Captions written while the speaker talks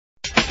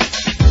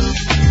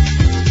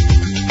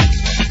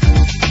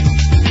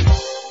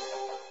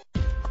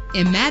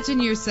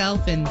Imagine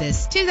yourself in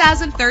this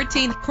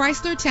 2013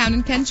 Chrysler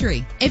Town &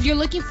 Country. If you're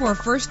looking for a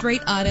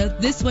first-rate auto,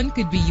 this one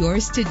could be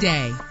yours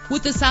today.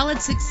 With a solid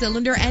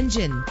 6-cylinder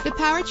engine, the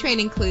powertrain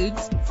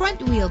includes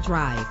front-wheel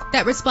drive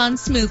that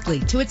responds smoothly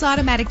to its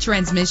automatic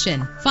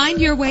transmission.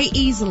 Find your way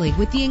easily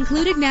with the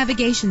included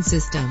navigation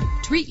system.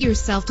 Treat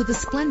yourself to the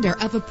splendor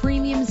of a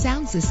premium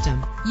sound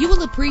system. You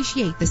will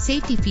appreciate the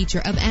safety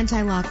feature of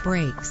anti-lock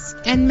brakes.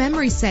 And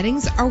memory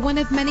settings are one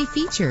of many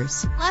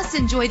features. Plus,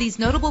 enjoy these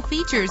notable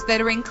features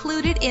that are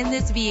included in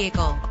this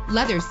vehicle: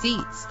 leather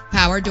seats,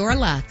 power door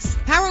locks,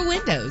 power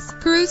windows,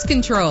 cruise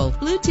control,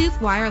 Bluetooth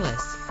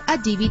wireless, a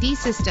DVD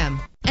system,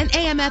 an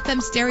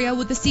AM/FM stereo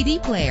with a CD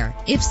player.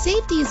 If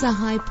safety is a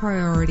high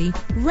priority,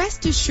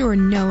 rest assured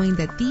knowing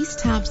that these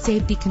top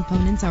safety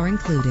components are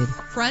included: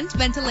 front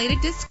ventilated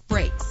disc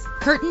brakes,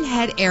 curtain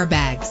head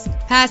airbags,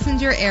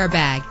 passenger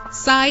airbag,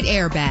 side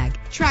airbag,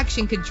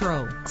 traction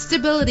control,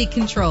 stability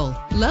control,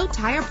 low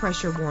tire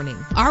pressure warning.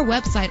 Our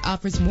website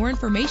offers more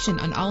information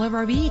on all of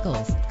our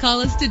vehicles.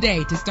 Call us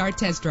today to start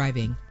test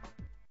driving.